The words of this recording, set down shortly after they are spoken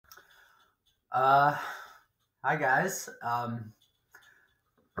Uh, Hi guys. How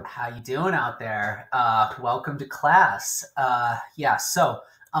you doing out there? Welcome to class. I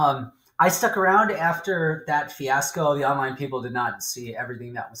stuck around after that fiasco. The online people did not see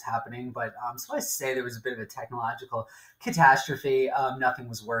everything that was happening, but so I say there was a bit of a technological catastrophe. Nothing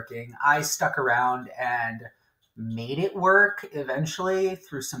was working. I stuck around and made it work eventually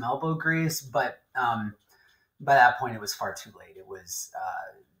through some elbow grease, but by that point it was far too late. It was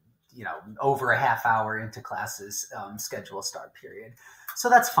over a half hour into classes schedule start period. So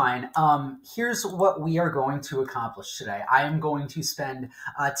that's fine. Here's what we are going to accomplish today. I am going to spend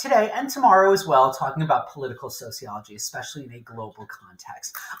today and tomorrow as well talking about political sociology, especially in a global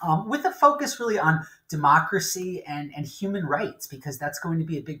context, with a focus really on democracy and human rights, because that's going to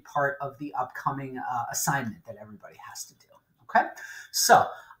be a big part of the upcoming assignment that everybody has to do. Okay, so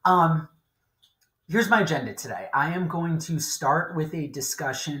here's my agenda today. I am going to start with a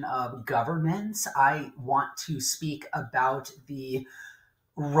discussion of governments. I want to speak about the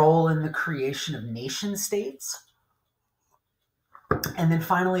role in the creation of nation states. And then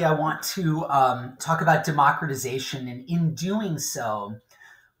finally, I want to talk about democratization. And in doing so,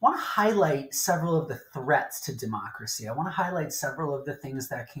 I want to highlight several of the threats to democracy. I want to highlight several of the things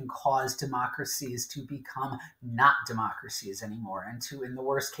that can cause democracies to become not democracies anymore, and to, in the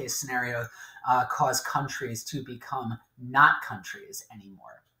worst case scenario, cause countries to become not countries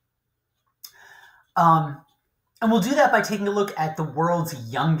anymore. And we'll do that by taking a look at the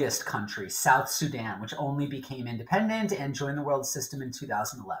world's youngest country, South Sudan, which only became independent and joined the world system in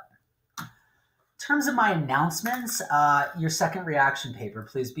 2011. In terms of my announcements, your second reaction paper,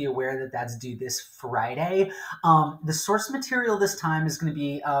 please be aware that that's due this Friday. The source material this time is going to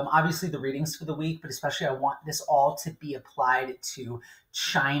be obviously the readings for the week, but especially I want this all to be applied to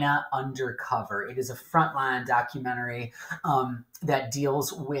China Undercover. It is a frontline documentary that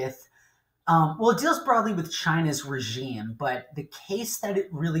deals with it deals broadly with China's regime, but the case that it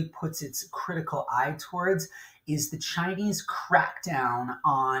really puts its critical eye towards is the Chinese crackdown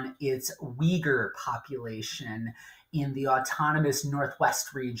on its Uyghur population in the autonomous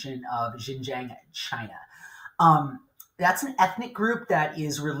northwest region of Xinjiang, China. That's an ethnic group that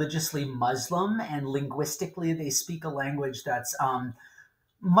is religiously Muslim, and linguistically they speak a language that's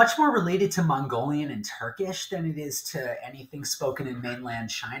much more related to Mongolian and Turkish than it is to anything spoken in mainland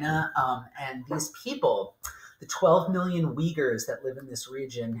China. And these people, the 12 million Uyghurs that live in this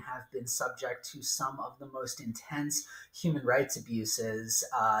region, have been subject to some of the most intense human rights abuses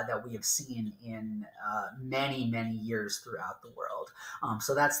that we have seen in many, many years throughout the world.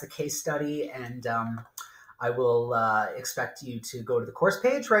 So that's the case study, and I will expect you to go to the course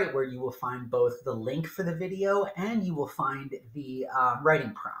page, right, where you will find both the link for the video and you will find the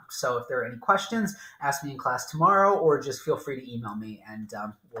writing prompt. So if there are any questions, ask me in class tomorrow, or just feel free to email me, and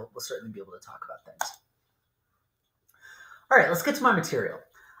we'll certainly be able to talk about things. All right, let's get to my material.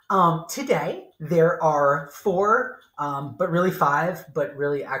 Today, there are four, but really five, but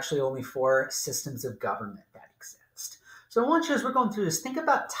really actually only four systems of government that exist. So I want you, as we're going through this, think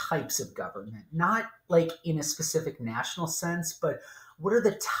about types of government, not like in a specific national sense, but what are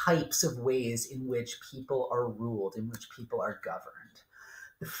the types of ways in which people are ruled, in which people are governed?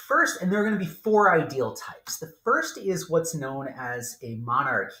 The first, and there are going to be four ideal types. The first is what's known as a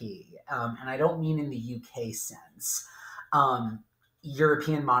monarchy, and I don't mean in the UK sense.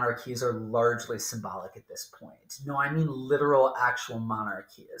 European monarchies are largely symbolic at this point. No, I mean literal, actual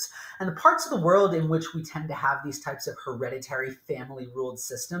monarchies. And the parts of the world in which we tend to have these types of hereditary family-ruled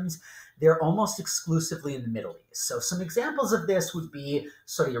systems, they're almost exclusively in the Middle East. So some examples of this would be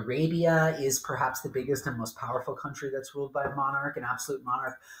Saudi Arabia is perhaps the biggest and most powerful country that's ruled by a monarch, an absolute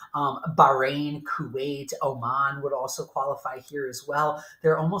monarch. Bahrain, Kuwait, Oman would also qualify here as well.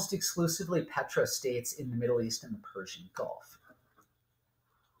 They're almost exclusively petrostates in the Middle East and the Persian Gulf.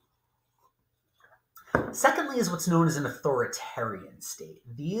 Secondly is what's known as an authoritarian state.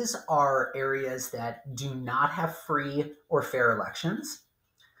 These are areas that do not have free or fair elections.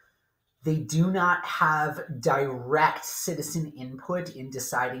 They do not have direct citizen input in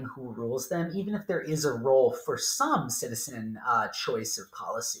deciding who rules them, even if there is a role for some citizen choice of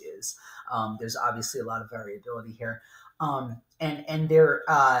policies. There's obviously a lot of variability here. And they're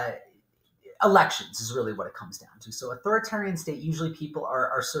elections is really what it comes down to. So authoritarian state, usually people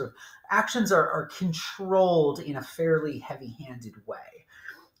are sort of, actions are controlled in a fairly heavy-handed way.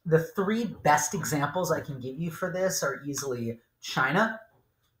 The three best examples I can give you for this are easily China,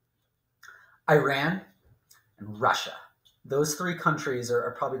 Iran, and Russia. Those three countries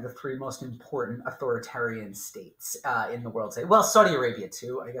are probably the three most important authoritarian states in the world. Well, Saudi Arabia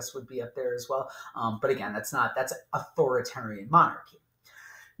too, I guess, would be up there as well. But again, that's authoritarian monarchy.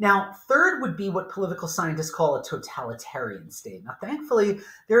 Now, third would be what political scientists call a totalitarian state. Now, thankfully,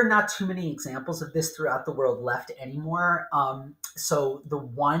 there are not too many examples of this throughout the world left anymore. So the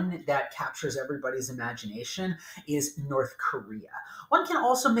one that captures everybody's imagination is North Korea. One can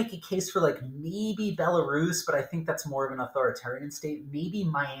also make a case for like maybe Belarus, but I think that's more of an authoritarian state. Maybe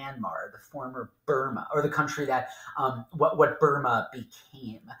Myanmar, the former Burma, or the country that what Burma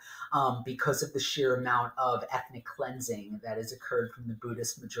became, because of the sheer amount of ethnic cleansing that has occurred from the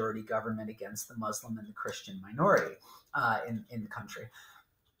Buddhist majority government against the Muslim and the Christian minority in the country.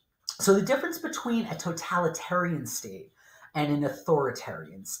 So the difference between a totalitarian state and an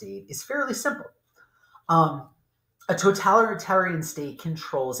authoritarian state is fairly simple. A totalitarian state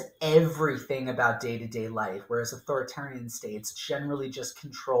controls everything about day-to-day life, whereas authoritarian states generally just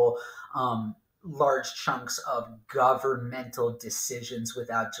control large chunks of governmental decisions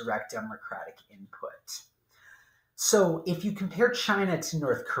without direct democratic input. So if you compare China to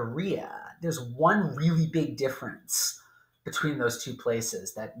North Korea, there's one really big difference between those two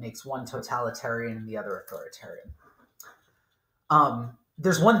places that makes one totalitarian and the other authoritarian.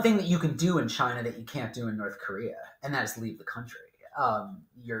 There's one thing that you can do in China that you can't do in North Korea, and that is leave the country.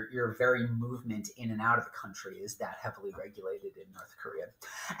 Your very movement in and out of the country is that heavily regulated in North Korea.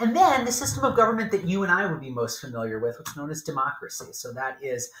 And then the system of government that you and I would be most familiar with, what's known as democracy. So that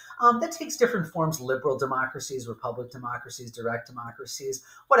is, that takes different forms: liberal democracies, republic democracies, direct democracies,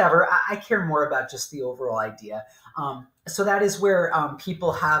 whatever. I care more about just the overall idea. So that is where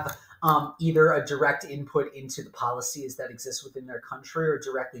people have either a direct input into the policies that exist within their country, or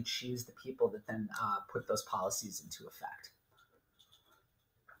directly choose the people that then put those policies into effect.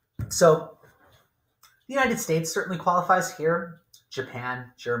 So the United States certainly qualifies here.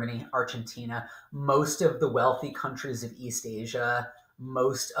 Japan, Germany, Argentina, most of the wealthy countries of East Asia,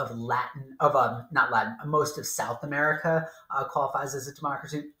 most of most of South America qualifies as a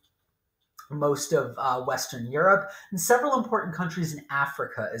democracy. Most of Western Europe, and several important countries in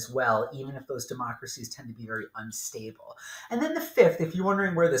Africa as well, even if those democracies tend to be very unstable. And then the fifth, if you're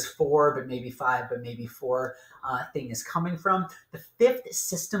wondering where this 4, but maybe 5, but maybe 4 thing is coming from, the fifth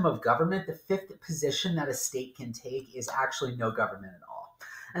system of government, the fifth position that a state can take is actually no government at all.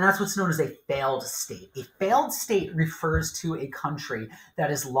 And that's what's known as a failed state. A failed state refers to a country that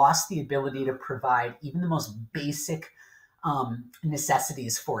has lost the ability to provide even the most basic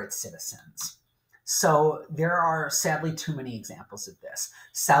necessities for its citizens. So there are sadly too many examples of this.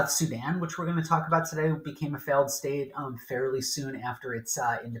 South Sudan, which we're going to talk about today, became a failed state fairly soon after its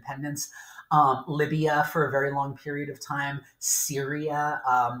independence. Libya for a very long period of time. Syria,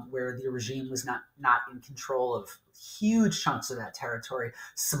 where the regime was not in control of huge chunks of that territory.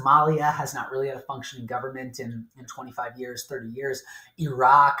 Somalia has not really had a functioning government in 25 years, 30 years.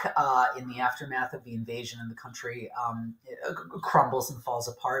 Iraq, in the aftermath of the invasion of the country, crumbles and falls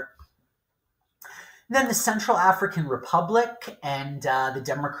apart. Then the Central African Republic and the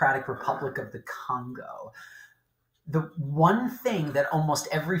Democratic Republic of the Congo. The one thing that almost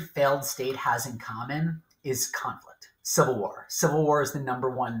every failed state has in common is conflict. Civil war. Civil war is the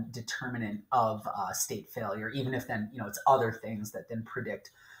 #1 determinant of state failure, even if then, it's other things that then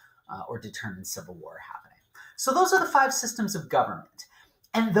predict or determine civil war happening. So those are the 5 systems of government.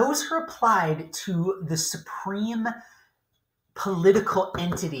 And those are applied to the supreme political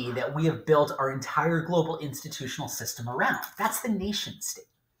entity that we have built our entire global institutional system around. That's the nation state.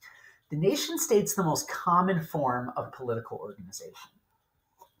 The nation state's the most common form of political organization.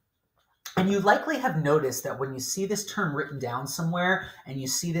 And you likely have noticed that when you see this term written down somewhere and you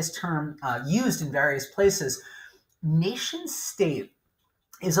see this term used in various places, nation state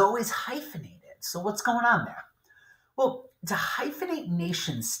is always hyphenated. So what's going on there? Well, to hyphenate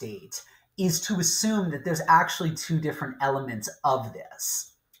nation state is to assume that there's actually 2 different elements of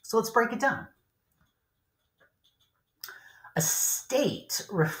this. So let's break it down. A state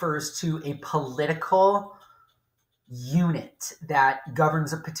refers to a political unit that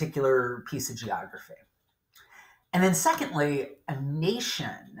governs a particular piece of geography. And then secondly, a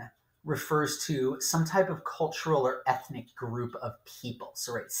nation refers to some type of cultural or ethnic group of people.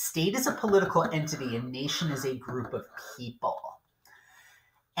 So right, state is a political entity and nation is a group of people.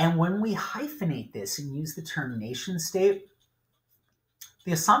 And when we hyphenate this and use the term nation state,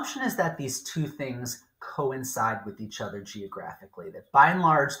 the assumption is that these 2 things coincide with each other geographically, that by and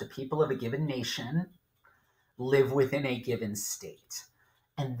large, the people of a given nation live within a given state.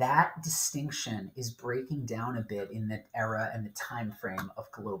 And that distinction is breaking down a bit in the era and the time frame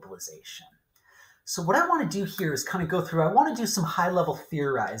of globalization. So what I want to do here is kind of go through, I want to do some high-level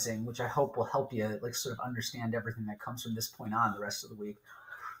theorizing, which I hope will help you sort of understand everything that comes from this point on the rest of the week.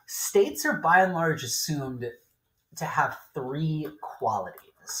 States are by and large assumed to have 3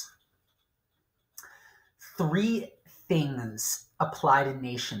 qualities. is. Three things apply to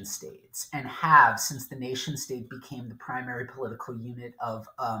nation states and have since the nation state became the primary political unit of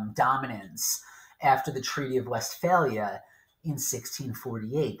dominance after the Treaty of Westphalia in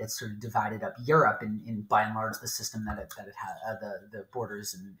 1648. That sort of divided up Europe in by and large the system that it had, the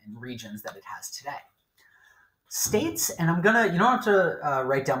borders and regions that it has today. States, and I'm gonna, you don't have to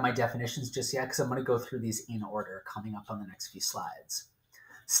write down my definitions just yet because I'm gonna go through these in order coming up on the next few slides.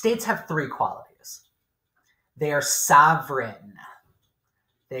 States have three qualities. They are sovereign,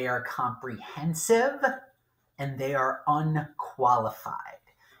 they are comprehensive, and they are unqualified.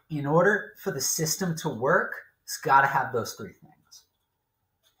 In order for the system to work, it's got to have those three things.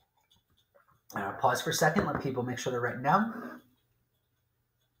 And I'll pause for a second, let people make sure they're writing down.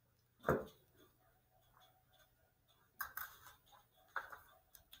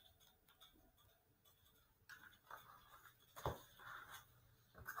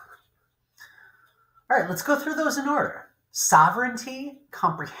 All right, let's go through those in order. Sovereignty,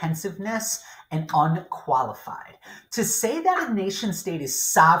 comprehensiveness, and unqualified. To say that a nation state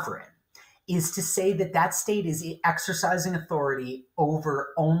is sovereign is to say that that state is exercising authority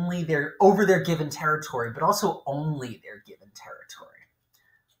over their given territory, but also only their given territory.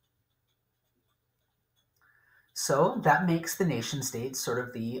 So that makes the nation state sort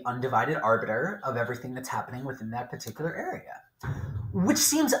of the undivided arbiter of everything that's happening within that particular area. Which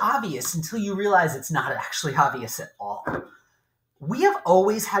seems obvious until you realize it's not actually obvious at all. We have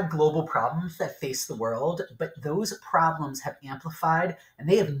always had global problems that face the world, but those problems have amplified and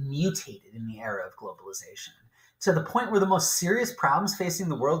they have mutated in the era of globalization to the point where the most serious problems facing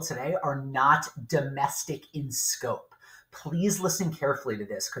the world today are not domestic in scope. Please listen carefully to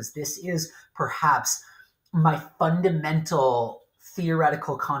this because this is perhaps my fundamental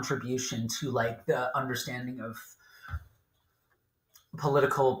theoretical contribution to like the understanding of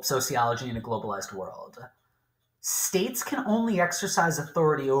political sociology in a globalized world. States can only exercise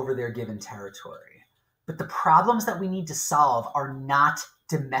authority over their given territory, but the problems that we need to solve are not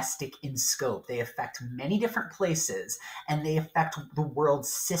domestic in scope. They affect many different places, and they affect the world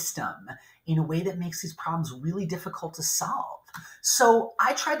system in a way that makes these problems really difficult to solve. So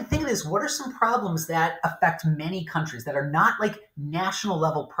I tried to think of this. What are some problems that affect many countries that are not like national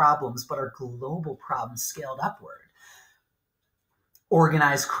level problems, but are global problems scaled upward?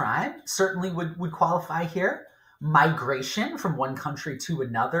 Organized crime certainly would qualify here. Migration from one country to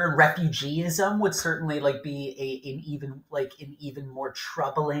another, refugeeism would certainly like be an even more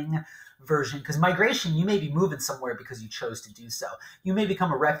troubling version, because migration, you may be moving somewhere because you chose to do so. You may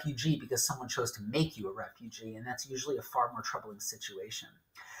become a refugee because someone chose to make you a refugee, and that's usually a far more troubling situation.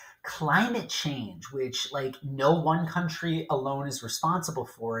 Climate change, which like no one country alone is responsible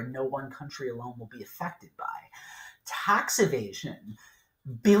for and no one country alone will be affected by. Tax evasion.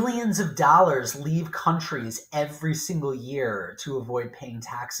 Billions of dollars leave countries every single year to avoid paying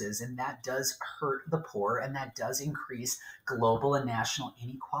taxes, and that does hurt the poor, and that does increase global and national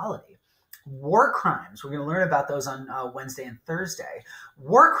inequality. War crimes, we're going to learn about those on Wednesday and Thursday.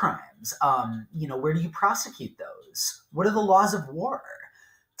 War crimes, where do you prosecute those? What are the laws of war?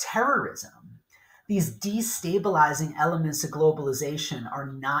 Terrorism. These destabilizing elements of globalization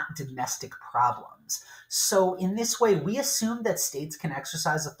are not domestic problems. So in this way, we assume that states can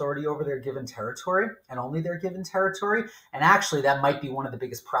exercise authority over their given territory and only their given territory. And actually, that might be one of the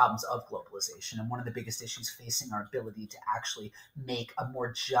biggest problems of globalization and one of the biggest issues facing our ability to actually make a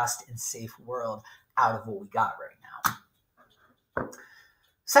more just and safe world out of what we got right now.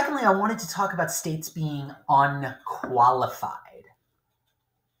 Secondly, I wanted to talk about states being unqualified.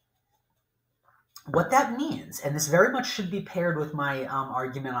 What that means, and this very much should be paired with my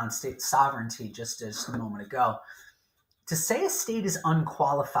argument on state sovereignty just a moment ago, to say a state is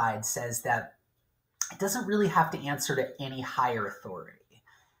unqualified says that it doesn't really have to answer to any higher authority.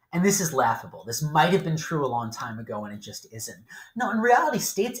 And this is laughable. This might have been true a long time ago, and it just isn't. No, in reality,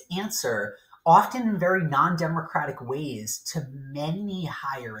 states answer often in very non-democratic ways to many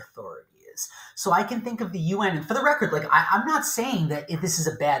higher authorities. So I can think of the UN, and for the record, like I'm not saying that this is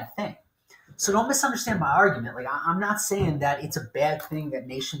a bad thing. So don't misunderstand my argument. Like I'm not saying that it's a bad thing that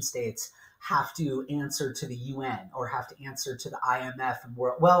nation states have to answer to the UN or have to answer to the IMF and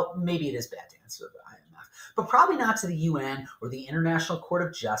world. Well, maybe it is bad to answer to the IMF, but probably not to the UN or the International Court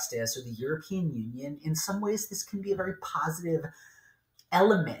of Justice or the European Union. In some ways, this can be a very positive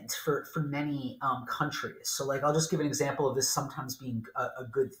element for many countries. So like, I'll just give an example of this sometimes being a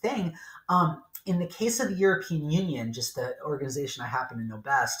good thing. In the case of the European Union, just the organization I happen to know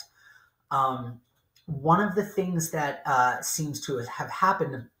best, one of the things that seems to have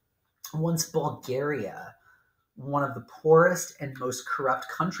happened once Bulgaria one of the poorest and most corrupt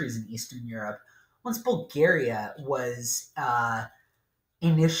countries in Eastern Europe, once Bulgaria was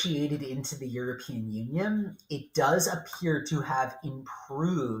initiated into the European Union, it does appear to have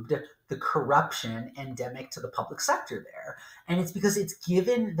improved the corruption endemic to the public sector there. And it's because it's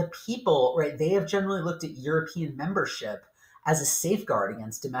given the people, right, they have generally looked at European membership as a safeguard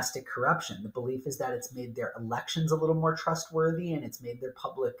against domestic corruption. The belief is that it's made their elections a little more trustworthy, and it's made their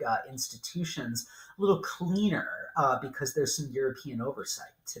public institutions a little cleaner because there's some European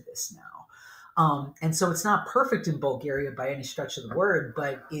oversight to this now. And so it's not perfect in Bulgaria by any stretch of the word,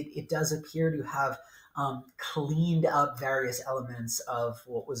 but it does appear to have cleaned up various elements of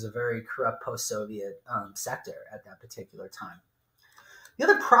what was a very corrupt post-Soviet sector at that particular time. The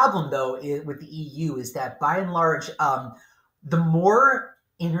other problem, though, with the EU is that by and large, the more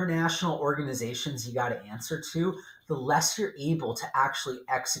international organizations you got to answer to, the less you're able to actually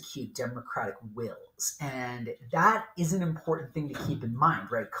execute democratic wills. And that is an important thing to keep in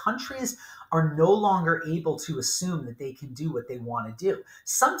mind, right? Countries are no longer able to assume that they can do what they want to do.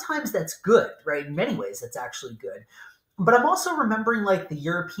 Sometimes that's good, right? In many ways, that's actually good. But I'm also remembering like the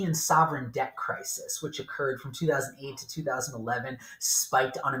European sovereign debt crisis, which occurred from 2008 to 2011,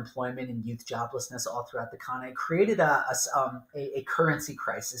 spiked unemployment and youth joblessness all throughout the continent, created a currency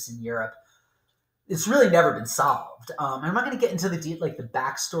crisis in Europe. It's really never been solved. I'm not going to get into the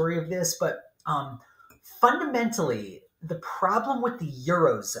backstory of this, but fundamentally, the problem with the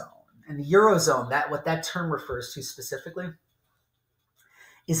Eurozone, and the Eurozone, what that term refers to specifically,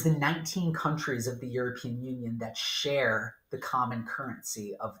 is the 19 countries of the European Union that share the common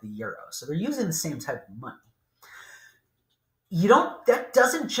currency of the euro. So they're using the same type of money. That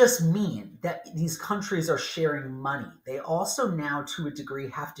doesn't just mean that these countries are sharing money. They also now, to a degree,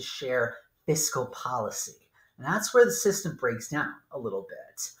 have to share fiscal policy. And that's where the system breaks down a little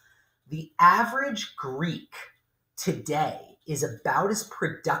bit. The average Greek today is about as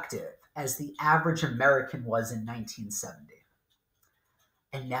productive as the average American was in 1970.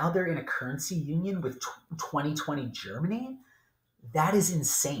 And now they're in a currency union with 2020 Germany. That is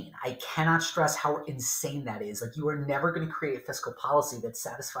insane. I cannot stress how insane that is. Like, you are never going to create a fiscal policy that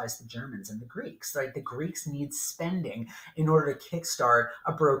satisfies the Germans and the Greeks. Right? The Greeks need spending in order to kickstart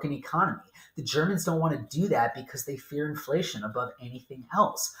a broken economy. The Germans don't want to do that because they fear inflation above anything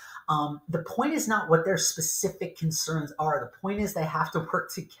else. The point is not what their specific concerns are. The point is they have to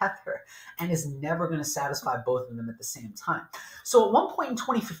work together, and is never going to satisfy both of them at the same time. So at one point in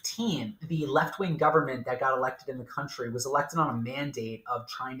 2015, the left-wing government that got elected in the country was elected on a mandate of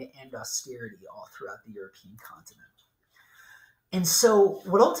trying to end austerity all throughout the European continent. And so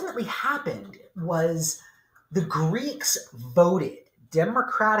what ultimately happened was the Greeks voted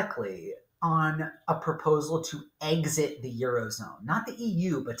democratically on a proposal to exit the Eurozone. Not the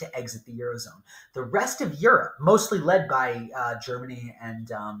EU, but to exit the Eurozone. The rest of Europe, mostly led by Germany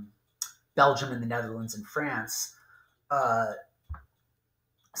and Belgium and the Netherlands and France,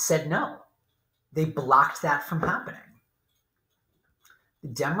 said no. They blocked that from happening. The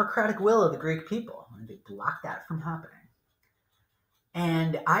democratic will of the Greek people, they blocked that from happening.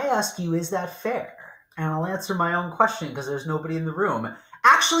 And I ask you, is that fair? And I'll answer my own question because there's nobody in the room.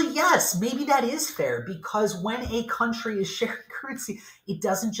 Actually, yes, maybe that is fair, because when a country is sharing currency, it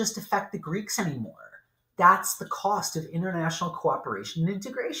doesn't just affect the Greeks anymore. That's the cost of international cooperation and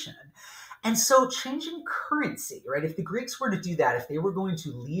integration. And so changing currency, right? If the Greeks were to do that, if they were going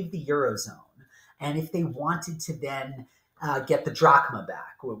to leave the Eurozone, and if they wanted to then get the drachma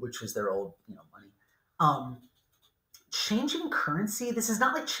back, which was their old money, changing currency, this is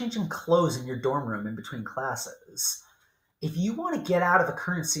not like changing clothes in your dorm room in between classes. If you want to get out of a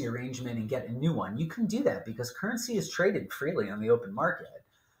currency arrangement and get a new one, you can do that because currency is traded freely on the open market.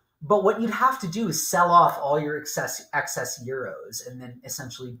 But what you'd have to do is sell off all your excess euros and then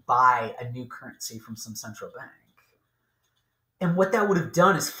essentially buy a new currency from some central bank. And what that would have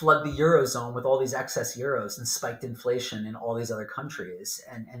done is flood the Eurozone with all these excess euros and spiked inflation in all these other countries.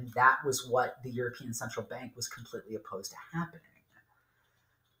 And that was what the European Central Bank was completely opposed to happening.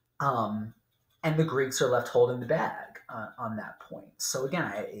 And the Greeks are left holding the bag on that point. So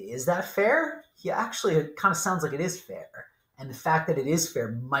again, is that fair? Yeah, actually, it kind of sounds like it is fair. And the fact that it is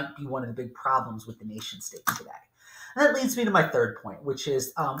fair might be one of the big problems with the nation state today. And that leads me to my third point, which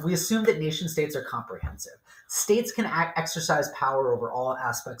is we assume that nation states are comprehensive. States can exercise power over all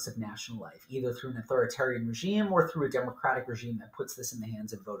aspects of national life, either through an authoritarian regime or through a democratic regime that puts this in the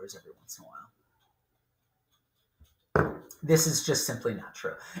hands of voters every once in a while. This is just simply not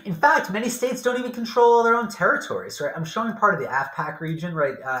true. In fact, many states don't even control their own territories, right? I'm showing part of the AfPak region,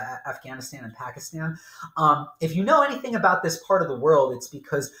 right? Afghanistan and Pakistan. If you know anything about this part of the world, it's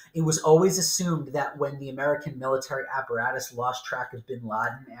because it was always assumed that when the American military apparatus lost track of bin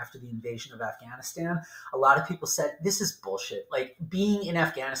Laden after the invasion of Afghanistan, a lot of people said, this is bullshit. Like, being in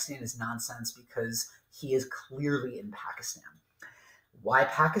Afghanistan is nonsense because he is clearly in Pakistan. Why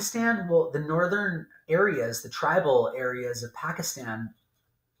Pakistan? Well, the northern areas, the tribal areas of Pakistan,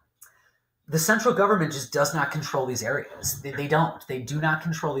 the central government just does not control these areas. They don't. They do not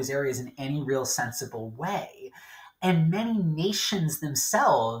control these areas in any real sensible way. And many nations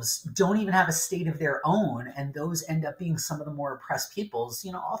themselves don't even have a state of their own, and those end up being some of the more oppressed peoples,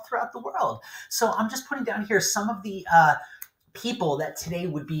 all throughout the world. So I'm just putting down here some of the people that today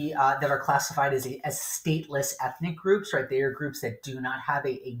would be that are classified as stateless ethnic groups, right? They are groups that do not have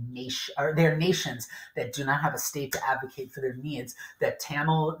a nation, or they are nations that do not have a state to advocate for their needs. The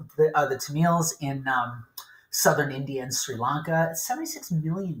Tamils in southern India and Sri Lanka, 76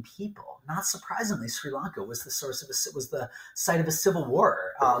 million people. Not surprisingly, Sri Lanka was the site of a civil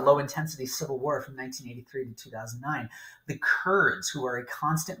war, low intensity civil war from 1983 to 2009. The Kurds, who are a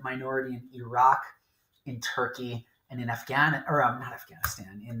constant minority in Iraq, in Turkey, and in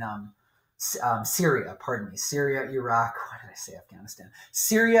Syria, Syria, Iraq, why did I say Afghanistan?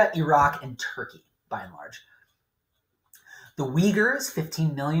 Syria, Iraq, and Turkey, by and large. The Uyghurs,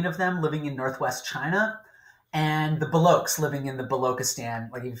 15 million of them living in northwest China, and the Balochs living in the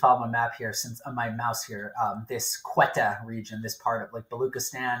Balochistan, like if you follow my map here, since on my mouse here, this Quetta region, this part of like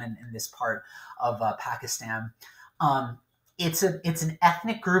Balochistan and this part of Pakistan. It's an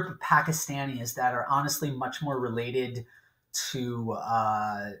ethnic group of Pakistanis that are honestly much more related to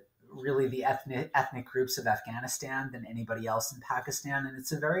really the ethnic groups of Afghanistan than anybody else in Pakistan. And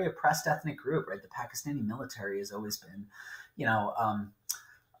it's a very oppressed ethnic group, right? The Pakistani military has always been, well,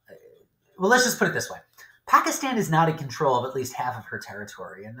 let's just put it this way. Pakistan is not in control of at least half of her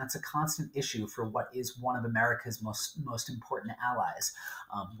territory, and that's a constant issue for what is one of America's most important allies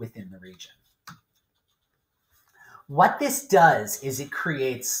within the region. What this does is it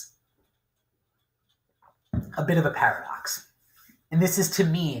creates a bit of a paradox. And this is, to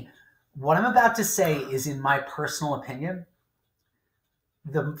me, what I'm about to say is, in my personal opinion,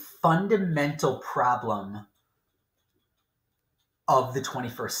 the fundamental problem of the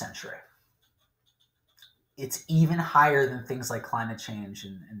 21st century. It's even higher than things like climate change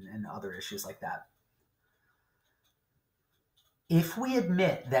and other issues like that. If we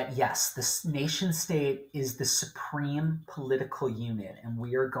admit that, yes, this nation state is the supreme political unit and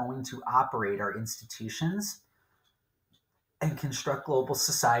we are going to operate our institutions and construct global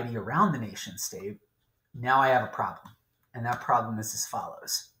society around the nation state, now I have a problem. And that problem is as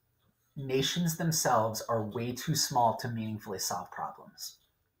follows. Nations themselves are way too small to meaningfully solve problems.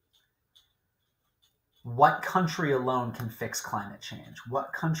 What country alone can fix climate change?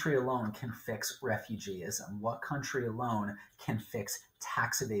 What country alone can fix refugeeism? What country alone can fix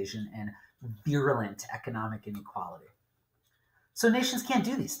tax evasion and virulent economic inequality? So nations can't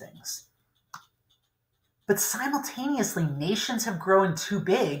do these things. But simultaneously, nations have grown too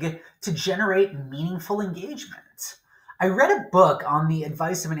big to generate meaningful engagement. I read a book on the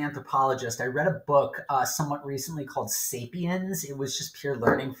advice of an anthropologist. I read a book somewhat recently called Sapiens. It was just pure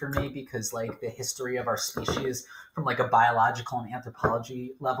learning for me because like the history of our species from like a biological and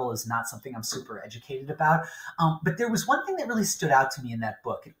anthropology level is not something I'm super educated about. But there was one thing that really stood out to me in that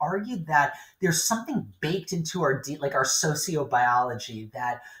book. It argued that there's something baked into our sociobiology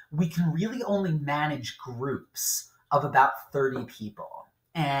that we can really only manage groups of about 30 people.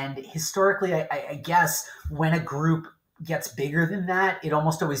 And historically, I guess when a group gets bigger than that, it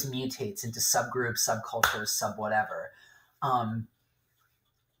almost always mutates into subgroups, subcultures, sub-whatever.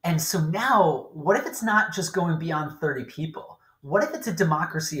 And so now, what if it's not just going beyond 30 people? What if it's a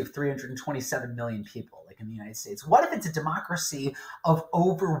democracy of 327 million people, like in the United States? What if it's a democracy of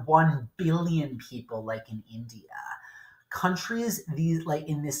over 1 billion people, like in India? Countries these like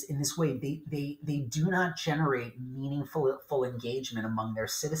in this way, they do not generate meaningful full engagement among their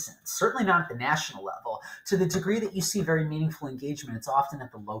citizens, certainly not at the national level. To the degree that you see very meaningful engagement, it's often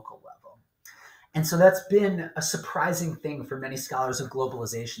at the local level. And so that's been a surprising thing for many scholars of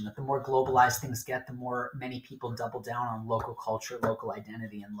globalization, that the more globalized things get, the more many people double down on local culture, local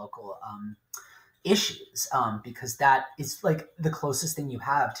identity, and local issues, because that is like the closest thing you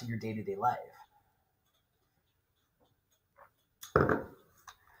have to your day-to-day life.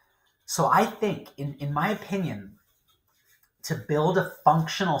 So I think, in my opinion, to build a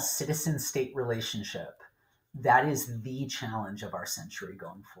functional citizen-state relationship, That is the challenge of our century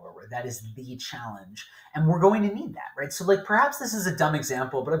going forward. That is the challenge. And we're going to need that, right? So, like, perhaps this is a dumb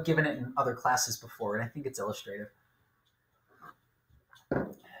example, but I've given it in other classes before, and I think it's illustrative.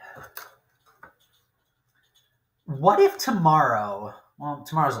 What if tomorrow, well,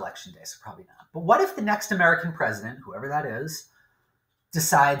 tomorrow's election day, so probably not, but what if the next American president, whoever that is,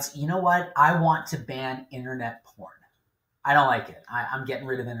 decides, you know what, I want to ban internet porn. I don't like it. I'm getting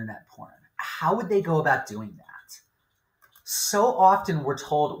rid of internet porn. How would they go about doing that? So often we're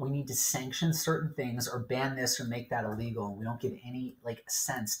told we need to sanction certain things or ban this or make that illegal, and we don't give any like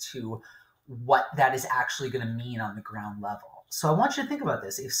sense to what that is actually going to mean on the ground level. So I want you to think about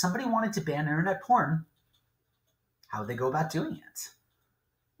this. If somebody wanted to ban internet porn, how would they go about doing it?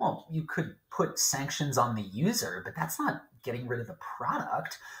 Well, you could put sanctions on the user, but that's not getting rid of the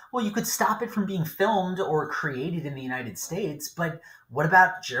product. Well, you could stop it from being filmed or created in the United States, but what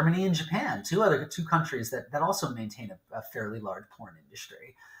about Germany and Japan, two countries that also maintain a fairly large porn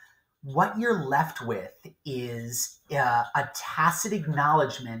industry? What you're left with is a tacit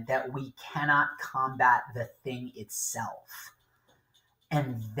acknowledgement that we cannot combat the thing itself.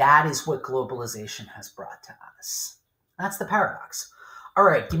 And that is what globalization has brought to us. That's the paradox. All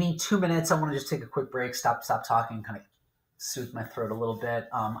right, give me 2 minutes. I want to just take a quick break, stop talking, kind of soothe my throat a little bit.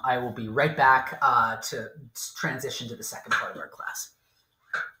 I will be right back to transition to the second part of our class.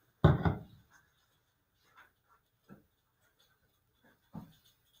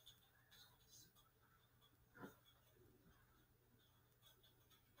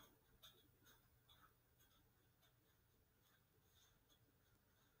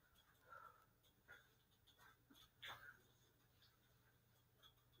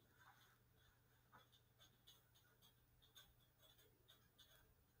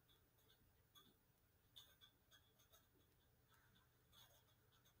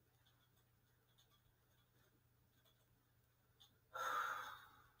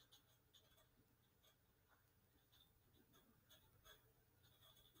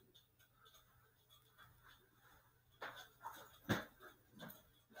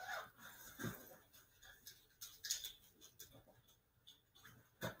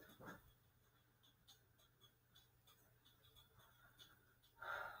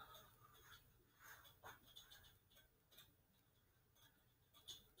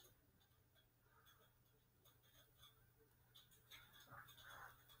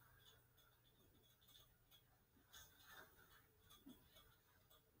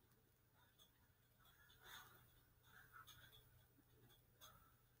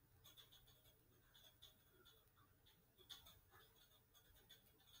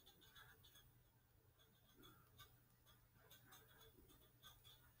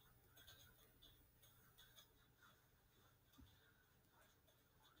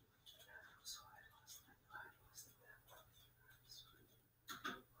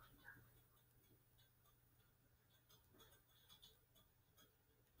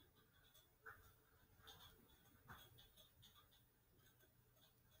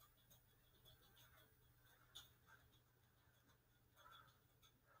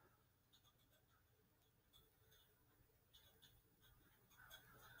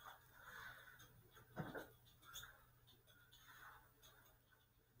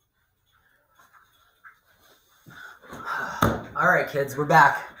 All right, kids, we're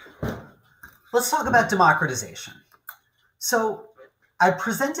back. Let's talk about democratization. So I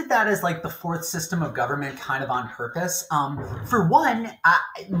presented that as like the fourth system of government kind of on purpose. For one,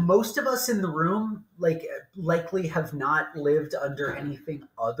 most of us in the room likely have not lived under anything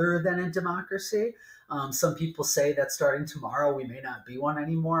other than a democracy. Some people say that starting tomorrow we may not be one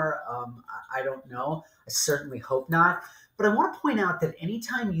anymore. I don't know. I certainly hope not. But I want to point out that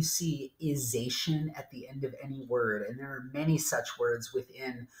anytime you see isation at the end of any word, and there are many such words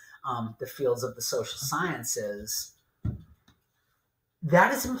within the fields of the social sciences,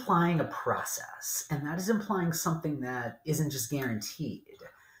 that is implying a process, and that is implying something that isn't just guaranteed.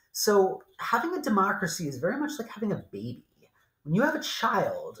 So having a democracy is very much like having a baby. When you have a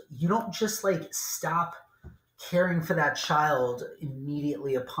child, you don't just like stop caring for that child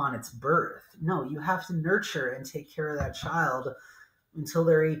immediately upon its birth. No, you have to nurture and take care of that child until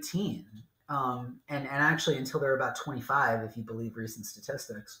they're 18. And actually until they're about 25, if you believe recent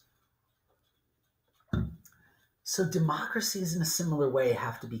statistics. So democracies in a similar way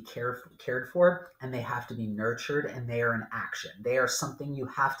have to be cared for, and they have to be nurtured, and they are an action. They are something you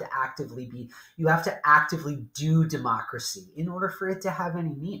have to actively do democracy in order for it to have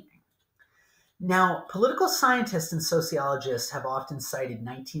any meaning. Now, political scientists and sociologists have often cited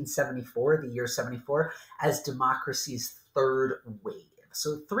 1974, the year 74, as democracy's third wave.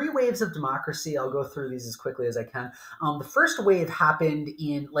 So 3 waves of democracy. I'll go through these as quickly as I can. The first wave happened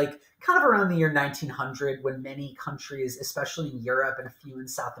in kind of around the year 1900, when many countries, especially in Europe and a few in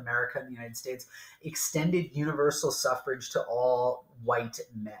South America and the United States, extended universal suffrage to all white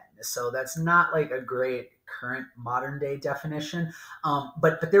men. So that's not like a great current modern day definition.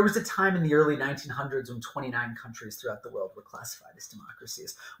 But there was a time in the early 1900s when 29 countries throughout the world were classified as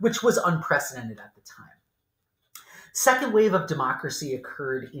democracies, which was unprecedented at the time. Second wave of democracy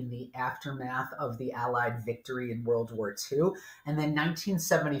occurred in the aftermath of the Allied victory in World War II. And then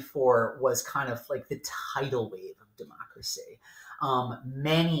 1974 was kind of like the tidal wave of democracy.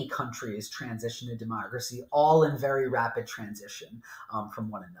 Many countries transitioned to democracy, all in very rapid transition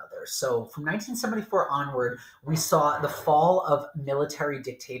from one another. So from 1974 onward, we saw the fall of military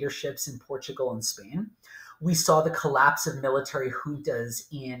dictatorships in Portugal and Spain. We saw the collapse of military juntas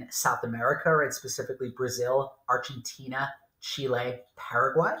in South America, right? Specifically Brazil, Argentina, Chile,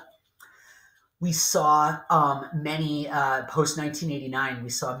 Paraguay. We saw many, post-1989, we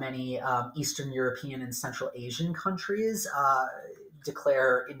saw many Eastern European and Central Asian countries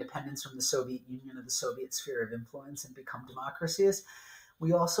declare independence from the Soviet Union or the Soviet sphere of influence and become democracies.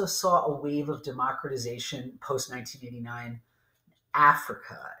 We also saw a wave of democratization post-1989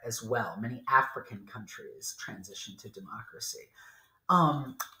 Africa as well. Many African countries transitioned to democracy.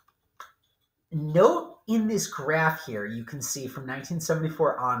 Note in this graph here, you can see from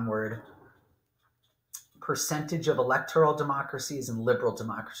 1974 onward, percentage of electoral democracies and liberal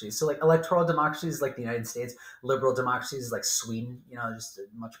democracies. So like electoral democracies like the United States, liberal democracies like Sweden, just a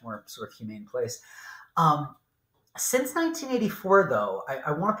much more sort of humane place. Since 1984, though,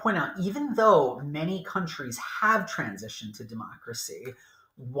 I want to point out, even though many countries have transitioned to democracy,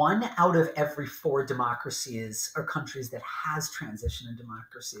 1 out of every 4 democracies or countries that has transitioned to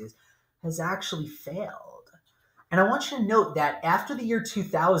democracies has actually failed. And I want you to note that after the year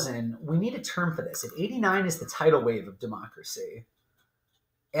 2000, we need a term for this. If 89 is the tidal wave of democracy,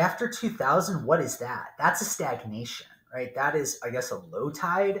 after 2000, what is that? That's a stagnation, right? That is, I guess, a low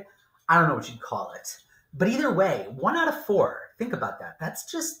tide. I don't know what you'd call it. But either way, 1 out of 4, think about that. That's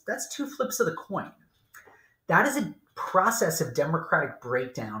 2 flips of the coin. That is a process of democratic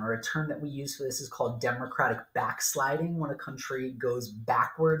breakdown, or a term that we use for this is called democratic backsliding, when a country goes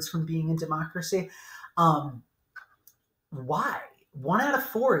backwards from being a democracy. Why? 1 out of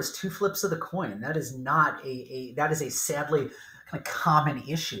 4 is 2 flips of the coin. That is not that is a sadly kind of common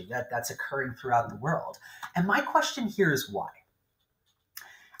issue that's occurring throughout the world. And my question here is why?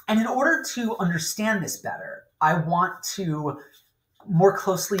 And in order to understand this better, I want to more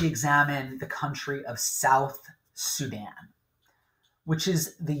closely examine the country of South Sudan, which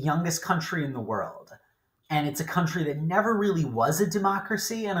is the youngest country in the world. And it's a country that never really was a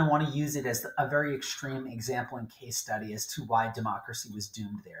democracy, and I want to use it as a very extreme example and case study as to why democracy was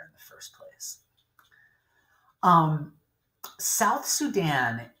doomed there in the first place. South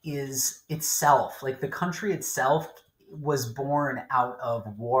Sudan is itself, like the country itself, was born out of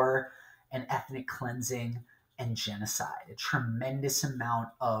war and ethnic cleansing and genocide, a tremendous amount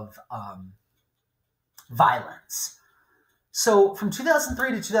of violence. So from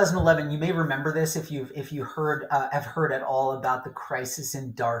 2003 to 2011, you may remember this if you have heard at all about the crisis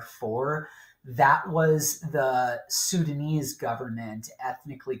in Darfur. That was the Sudanese government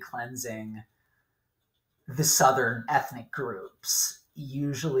ethnically cleansing the southern ethnic groups,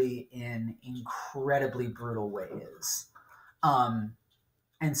 usually in incredibly brutal ways.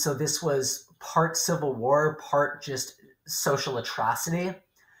 And so this was part civil war, part just social atrocity.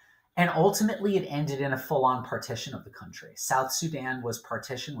 And ultimately, it ended in a full-on partition of the country. South Sudan was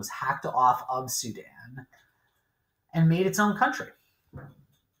partitioned, was hacked off of Sudan, and made its own country.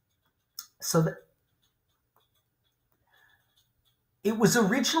 So it was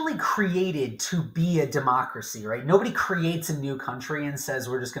originally created to be a democracy, right? Nobody creates a new country and says,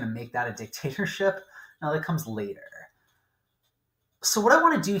 we're just going to make that a dictatorship. No, that comes later. So what I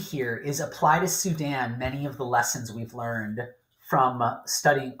want to do here is apply to Sudan many of the lessons we've learned from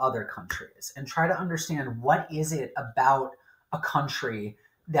studying other countries and try to understand what is it about a country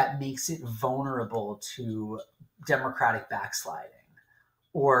that makes it vulnerable to democratic backsliding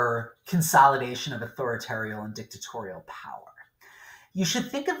or consolidation of authoritarian and dictatorial power. You should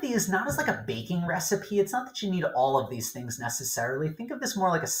think of these not as like a baking recipe. It's not that you need all of these things necessarily. Think of this more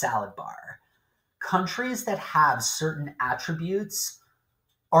like a salad bar. Countries that have certain attributes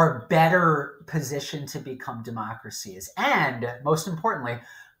are better positioned to become democracies. And most importantly,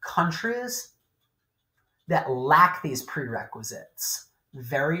 countries that lack these prerequisites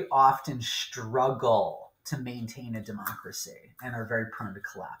very often struggle to maintain a democracy and are very prone to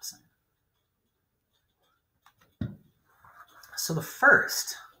collapsing. So the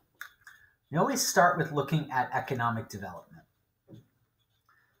first, we always start with looking at economic development.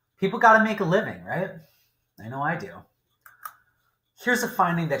 People got to make a living, right? I know I do. Here's a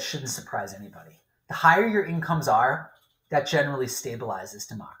finding that shouldn't surprise anybody. The higher your incomes are, that generally stabilizes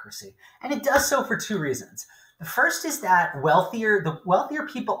democracy. And it does so for two reasons. The first is that the wealthier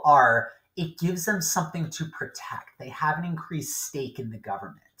people are, it gives them something to protect. They have an increased stake in the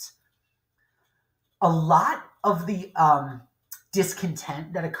government. A lot of the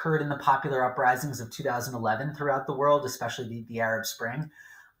discontent that occurred in the popular uprisings of 2011 throughout the world, especially the Arab Spring,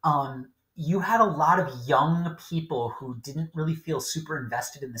 you had a lot of young people who didn't really feel super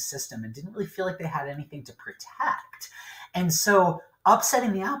invested in the system and didn't really feel like they had anything to protect. And so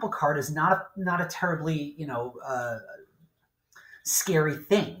upsetting the apple cart is not a terribly, scary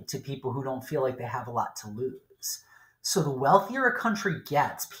thing to people who don't feel like they have a lot to lose. So the wealthier a country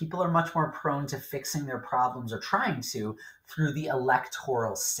gets, people are much more prone to fixing their problems or trying to through the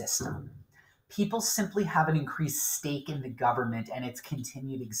electoral system. People simply have an increased stake in the government and its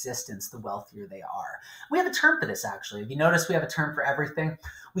continued existence the wealthier they are. We have a term for this, actually. If you notice, we have a term for everything.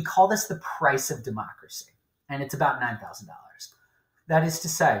 We call this the price of democracy, and it's about $9,000. That is to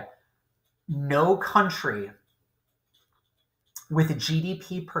say, no country with a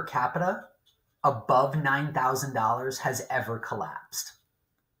GDP per capita above $9,000 has ever collapsed.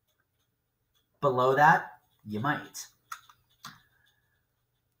 Below that, you might.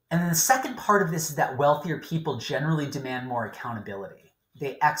 And then the second part of this is that wealthier people generally demand more accountability.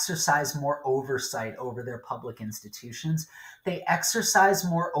 They exercise more oversight over their public institutions. They exercise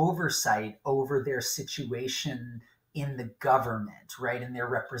more oversight over their situation in the government, right, in their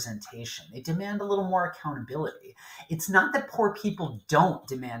representation. They demand a little more accountability. It's not that poor people don't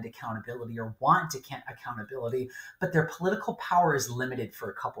demand accountability or want accountability, but their political power is limited for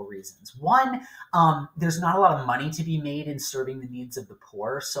a couple reasons. One, there's not a lot of money to be made in serving the needs of the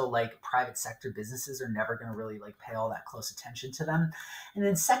poor, so like private sector businesses are never going to really like pay all that close attention to them. And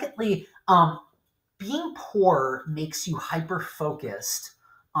then secondly, being poor makes you hyper-focused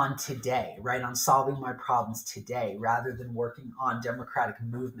on today, right? On solving my problems today, rather than working on democratic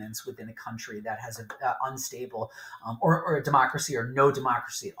movements within a country that has an unstable or a democracy or no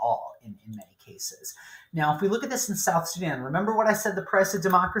democracy at all in many cases. Now, if we look at this in South Sudan, remember what I said the price of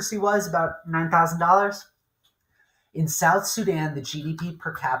democracy was, about $9,000? In South Sudan, the GDP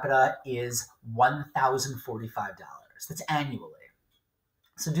per capita is $1,045. That's annually.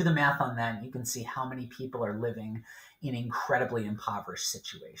 So do the math on that, and you can see how many people are living in incredibly impoverished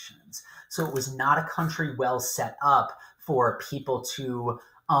situations. So it was not a country well set up for people to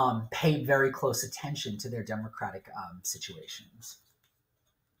pay very close attention to their democratic situations.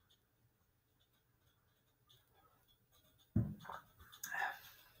 All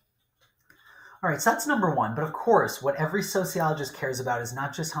right, so that's number one. But of course, what every sociologist cares about is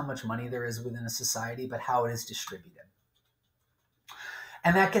not just how much money there is within a society, but how it is distributed.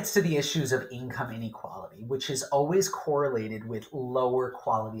 And that gets to the issues of income inequality, which is always correlated with lower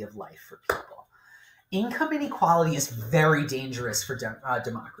quality of life for people. Income inequality is very dangerous for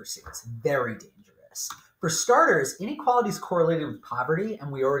democracy. It's very dangerous. For starters, inequality is correlated with poverty,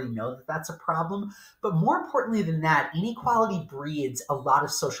 and we already know that that's a problem. But more importantly than that, inequality breeds a lot of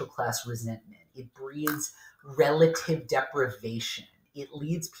social class resentment. It breeds relative deprivation. It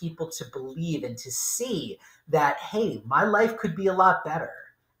leads people to believe and to see that, hey, my life could be a lot better.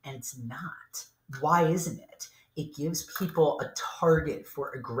 And it's not. Why isn't it? It gives people a target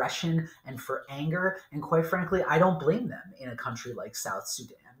for aggression and for anger. And quite frankly, I don't blame them in a country like South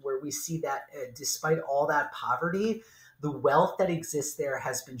Sudan, where we see that despite all that poverty, the wealth that exists there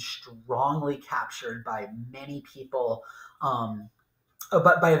has been strongly captured by many people,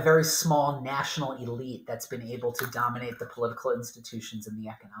 but by a very small national elite that's been able to dominate the political institutions and the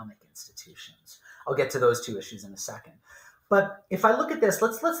economic institutions. I'll get to those two issues in a second. But if I look at this,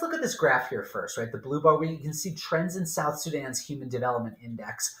 let's look at this graph here first, right? The blue bar where you can see trends in South Sudan's Human Development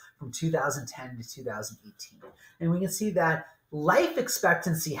Index from 2010 to 2018. And we can see that life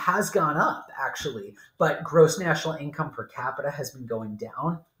expectancy has gone up, actually, but gross national income per capita has been going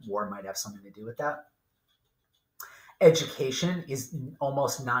down. War might have something to do with that. Education is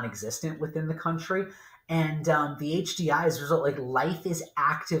almost non-existent within the country. And the HDI as a result, like life is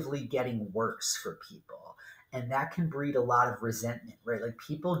actively getting worse for people. And that can breed a lot of resentment, right? Like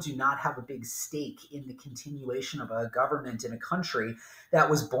people do not have a big stake in the continuation of a government in a country that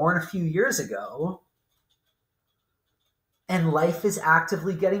was born a few years ago. And life is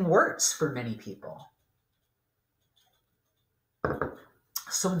actively getting worse for many people.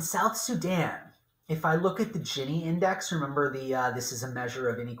 So in South Sudan, if I look at the Gini index, remember this is a measure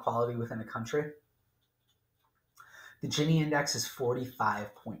of inequality within a country. The Gini index is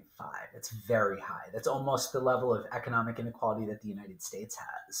 45.5. That's very high. That's almost the level of economic inequality that the United States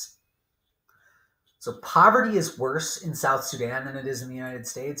has. So poverty is worse in South Sudan than it is in the United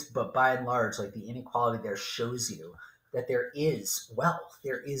States, but by and large, like the inequality there shows you that there is wealth,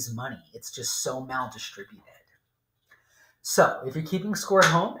 there is money. It's just so maldistributed. So if you're keeping score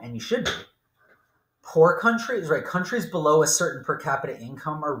at home, and you should be, poor countries, right? Countries below a certain per capita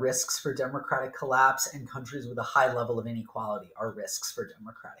income are risks for democratic collapse, and countries with a high level of inequality are risks for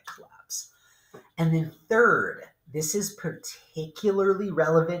democratic collapse. And then third, this is particularly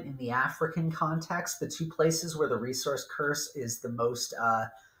relevant in the African context, the two places where the resource curse is the most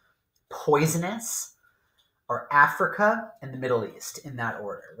poisonous are Africa and the Middle East, in that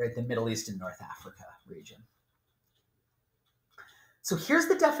order, right? The Middle East and North Africa region. So here's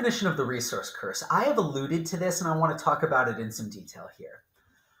the definition of the resource curse. I have alluded to this, and I want to talk about it in some detail here.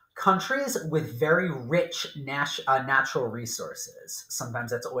 Countries with very rich natural resources, sometimes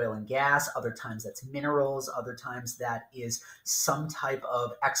that's oil and gas, other times that's minerals, other times that is some type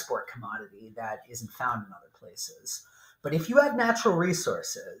of export commodity that isn't found in other places. But if you have natural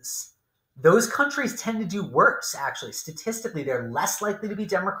resources, those countries tend to do worse, actually. Statistically, they're less likely to be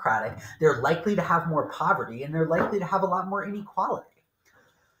democratic, they're likely to have more poverty, and they're likely to have a lot more inequality.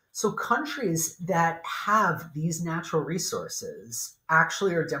 So countries that have these natural resources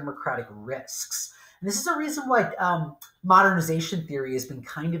actually are democratic risks. And this is a reason why modernization theory has been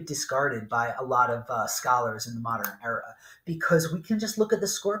kind of discarded by a lot of scholars in the modern era, because we can just look at the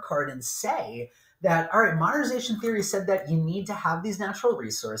scorecard and say that, all right, modernization theory said that you need to have these natural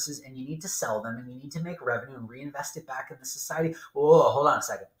resources and you need to sell them and you need to make revenue and reinvest it back in the society. Whoa, hold on a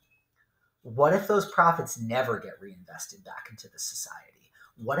second. What if those profits never get reinvested back into the society?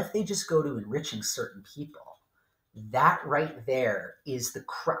 What if they just go to enriching certain people? That right there is the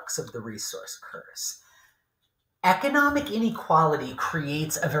crux of the resource curse. Economic inequality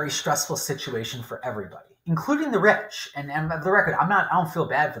creates a very stressful situation for everybody, including the rich. And for the record, I don't feel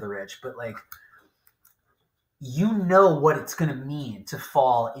bad for the rich, but like, you know what it's going to mean to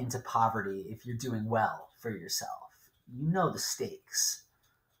fall into poverty if you're doing well for yourself. You know the stakes.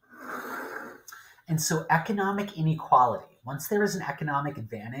 And so economic inequality, once there is an economic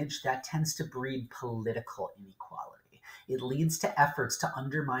advantage, that tends to breed political inequality. It leads to efforts to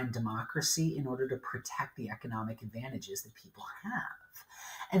undermine democracy in order to protect the economic advantages that people have.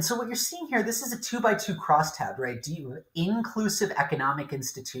 And so what you're seeing here, this is a 2x2 crosstab, right? Do you inclusive economic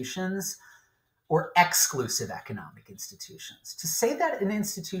institutions or exclusive economic institutions? To say that an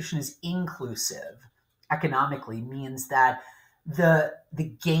institution is inclusive economically means that the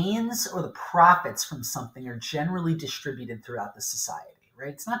gains or the profits from something are generally distributed throughout the society,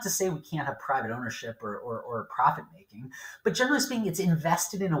 right? It's not to say we can't have private ownership or profit making, but generally speaking, it's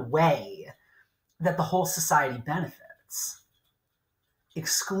invested in a way that the whole society benefits.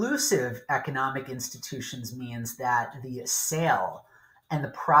 Exclusive economic institutions means that the sale and the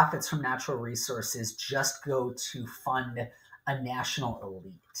profits from natural resources just go to fund a national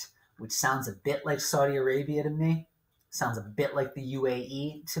elite, which sounds a bit like Saudi Arabia to me. Sounds a bit like the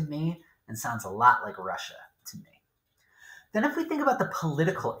UAE to me, and sounds a lot like Russia to me. Then if we think about the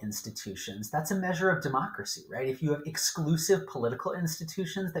political institutions, that's a measure of democracy, right? If you have exclusive political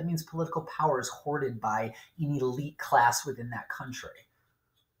institutions, that means political power is hoarded by an elite class within that country.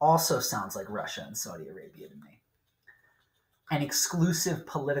 Also sounds like Russia and Saudi Arabia to me. And exclusive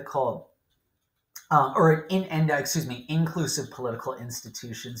political, inclusive political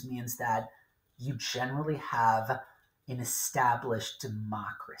institutions means that you generally have an established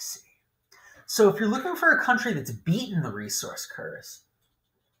democracy. So if you're looking for a country that's beaten the resource curse,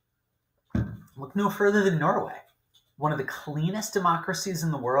 look no further than Norway, one of the cleanest democracies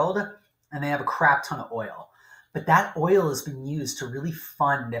in the world, and they have a crap ton of oil. But that oil has been used to really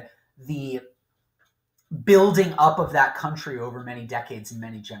fund the building up of that country over many decades and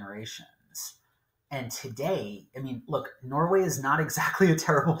many generations. And today, I mean, look, Norway is not exactly a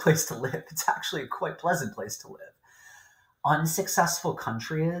terrible place to live. It's actually a quite pleasant place to live. Unsuccessful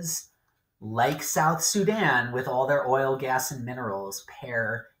countries like South Sudan, with all their oil, gas, and minerals,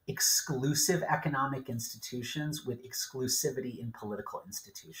 pair exclusive economic institutions with exclusivity in political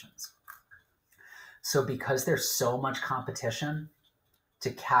institutions. So because there's so much competition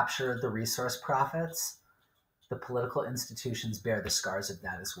to capture the resource profits, the political institutions bear the scars of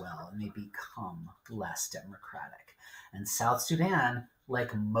that as well, and they become less democratic. And South Sudan,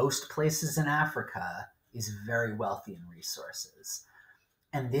 like most places in Africa, is very wealthy in resources.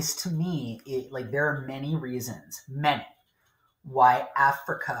 And this, to me, there are many reasons, why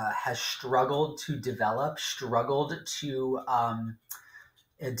Africa has struggled to develop,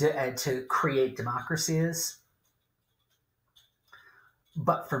 to create democracies,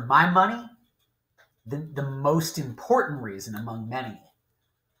 But for my money, the most important reason among many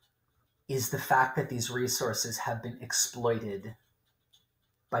is the fact that these resources have been exploited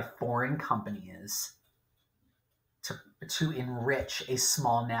by foreign companies to enrich a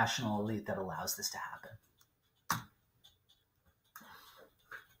small national elite that allows this to happen.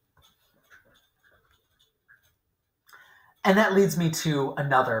 And that leads me to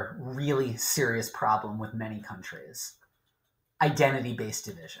another really serious problem with many countries: identity-based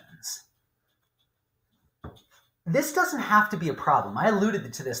divisions. This doesn't have to be a problem. I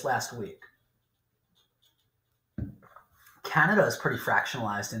alluded to this last week. Canada is pretty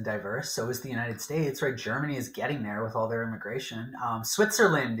fractionalized and diverse. So is the United States, right? Germany is getting there with all their immigration.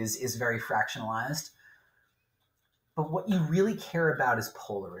 Switzerland is very fractionalized. But what you really care about is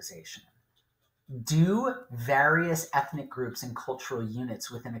polarization. Do various ethnic groups and cultural units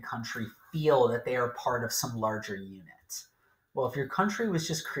within a country feel that they are part of some larger unit? Well, if your country was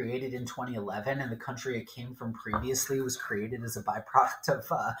just created in 2011 and the country it came from previously was created as a byproduct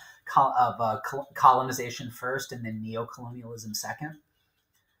of colonization first and then neocolonialism second,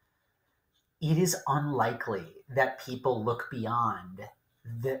 it is unlikely that people look beyond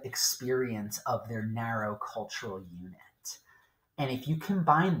the experience of their narrow cultural unit. And if you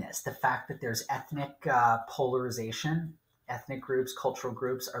combine this, the fact that there's ethnic polarization, ethnic groups, cultural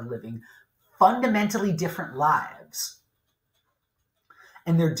groups are living fundamentally different lives,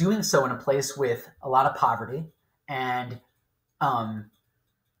 and they're doing so in a place with a lot of poverty and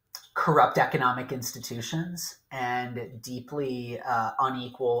corrupt economic institutions and deeply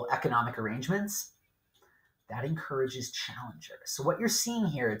unequal economic arrangements, that encourages challengers. So what you're seeing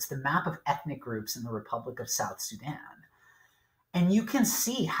here, it's the map of ethnic groups in the Republic of South Sudan. And you can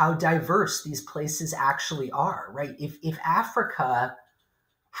see how diverse these places actually are, right? If Africa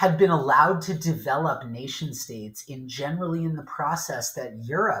had been allowed to develop nation states generally in the process that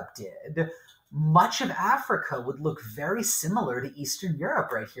Europe did, much of Africa would look very similar to Eastern Europe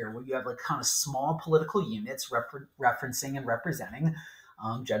right here, where you have like kind of small political units referencing and representing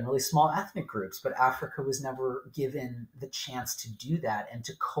generally small ethnic groups. But Africa was never given the chance to do that and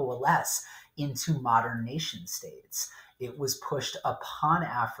to coalesce into modern nation states. It was pushed upon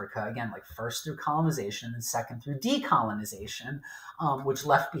Africa, again, like first through colonization and second through decolonization, which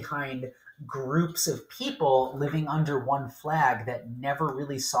left behind groups of people living under one flag that never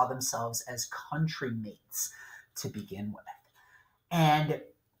really saw themselves as country mates to begin with. And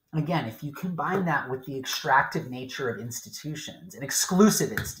again, if you combine that with the extractive nature of institutions and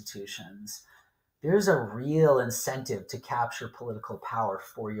exclusive institutions, there's a real incentive to capture political power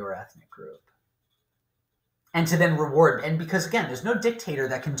for your ethnic group. And to then reward, and because again, there's no dictator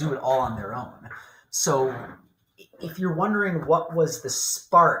that can do it all on their own. So if you're wondering what was the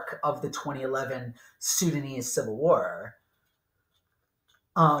spark of the 2011 Sudanese civil war,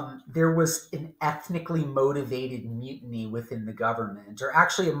 there was an ethnically motivated mutiny within the government, or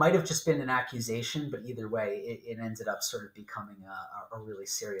actually it might have just been an accusation, but either way, it ended up sort of becoming a really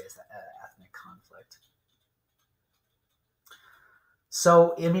serious ethnic conflict.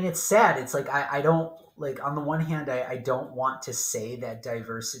 So, I mean, it's sad. It's like, I don't, like, on the one hand, I don't want to say that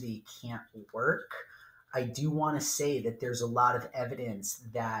diversity can't work. I do want to say that there's a lot of evidence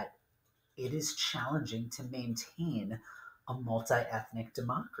that it is challenging to maintain a multi-ethnic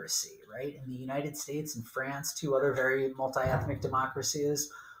democracy, right? In the United States and France, two other very multi-ethnic democracies,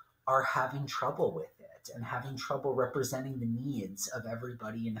 are having trouble with it and having trouble representing the needs of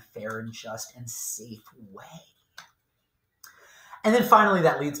everybody in a fair and just and safe way. And then finally,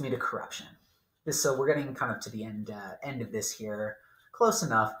 that leads me to corruption. So we're getting kind of to the end of this here, close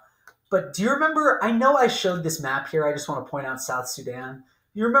enough. But do you remember, I know I showed this map here, I just want to point out South Sudan.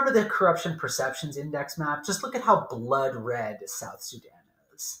 You remember the Corruption Perceptions Index map? Just look at how blood red South Sudan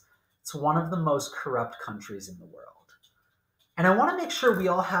is. It's one of the most corrupt countries in the world. And I want to make sure we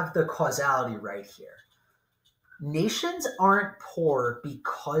all have the causality right here. Nations aren't poor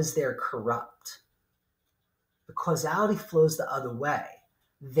because they're corrupt. The causality flows the other way.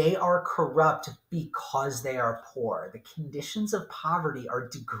 They are corrupt because they are poor. The conditions of poverty are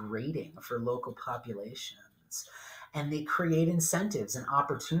degrading for local populations, and they create incentives and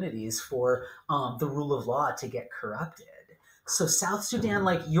opportunities for the rule of law to get corrupted. So South Sudan,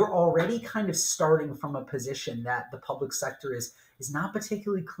 like, you're already kind of starting from a position that the public sector is not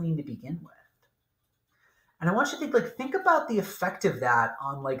particularly clean to begin with. And I want you to think about the effect of that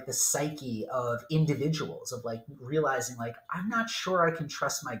on like the psyche of individuals, of like realizing like, I'm not sure I can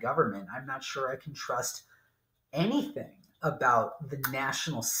trust my government. I'm not sure I can trust anything about the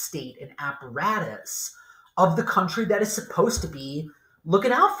national state and apparatus of the country that is supposed to be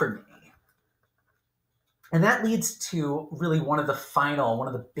looking out for me. And that leads to really one of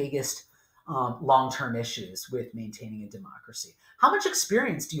the biggest long-term issues with maintaining a democracy. How much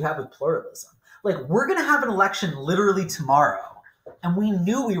experience do you have with pluralism? Like, we're going to have an election literally tomorrow, and we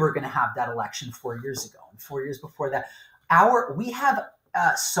knew we were going to have that election 4 years ago, and 4 years before that. We have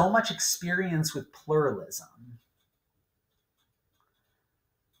so much experience with pluralism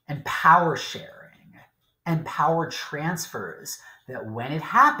and power sharing and power transfers that when it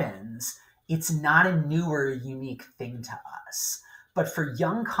happens, it's not a new or a unique thing to us. But for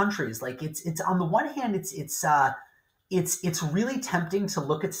young countries, like it's on the one hand, it's really tempting to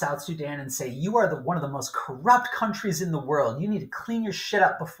look at South Sudan and say, you are one of the most corrupt countries in the world. You need to clean your shit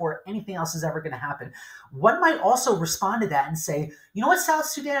up before anything else is ever going to happen. One might also respond to that and say, you know what South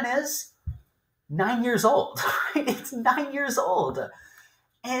Sudan is? 9 years old, right? It's 9 years old.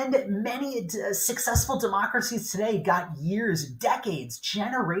 And many successful democracies today got years, decades,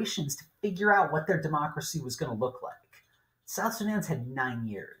 generations to figure out what their democracy was going to look like. South Sudan's had 9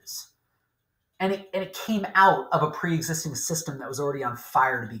 years. And it came out of a pre-existing system that was already on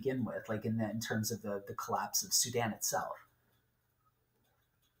fire to begin with, like in terms of the collapse of Sudan itself.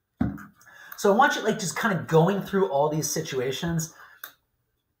 So I want you, like, just kind of going through all these situations.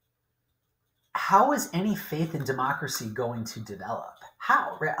 How is any faith in democracy going to develop?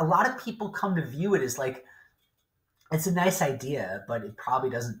 How? Right? A lot of people come to view it as like, it's a nice idea, but it probably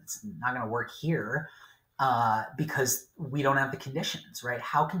doesn't, it's not going to work here. Because we don't have the conditions, right?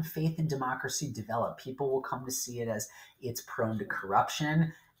 How can faith in democracy develop? People will come to see it as it's prone to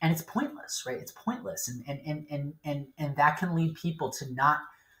corruption and it's pointless, right? It's pointless. And that can lead people to not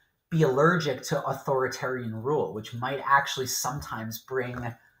be allergic to authoritarian rule, which might actually sometimes bring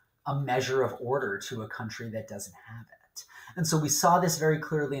a measure of order to a country that doesn't have it. And so we saw this very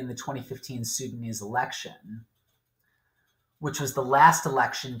clearly in the 2015 Sudanese election, which was the last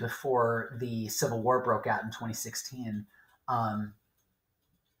election before the civil war broke out in 2016,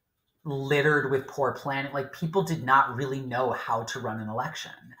 littered with poor planning. Like, people did not really know how to run an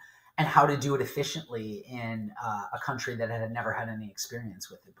election and how to do it efficiently in a country that had never had any experience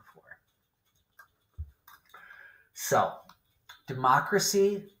with it before. So,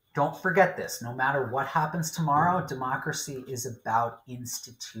 democracy, don't forget this. No matter what happens tomorrow, democracy is about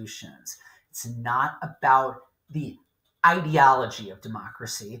institutions. It's not about the ideology of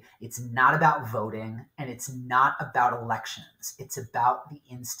democracy. It's not about voting, and it's not about elections. It's about the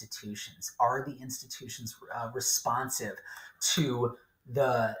institutions. Are the institutions responsive to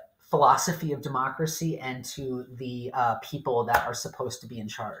the philosophy of democracy and to the people that are supposed to be in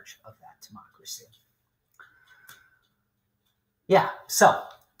charge of that democracy? Yeah, so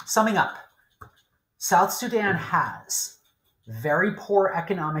summing up, South Sudan has very poor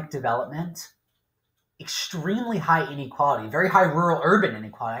economic development, extremely high inequality, very high rural-urban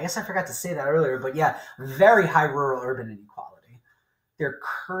inequality. I guess I forgot to say that earlier, but yeah, very high rural-urban inequality. They're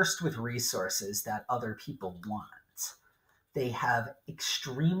cursed with resources that other people want. They have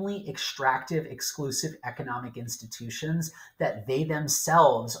extremely extractive, exclusive economic institutions that they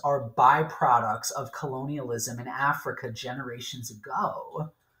themselves are byproducts of colonialism in Africa generations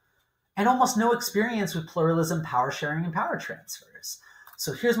ago, and almost no experience with pluralism, power sharing, and power transfers.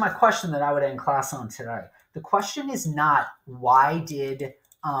 So here's my question that I would end class on today. The question is not why did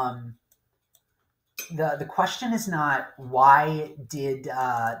the question is not why did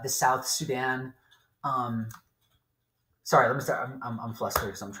the South Sudan sorry, let me start. I'm flustered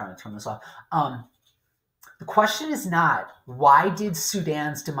because I'm trying to turn this off. The question is not why did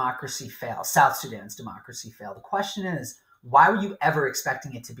Sudan's democracy fail, South Sudan's democracy fail. The question is, why were you ever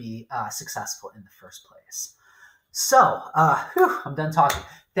expecting it to be successful in the first place? So, I'm done talking.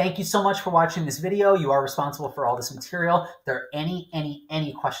 Thank you so much for watching this video. You are responsible for all this material. If there are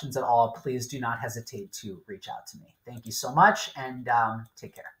any questions at all, please do not hesitate to reach out to me. Thank you so much, and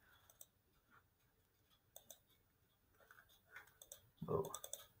take care. Whoa.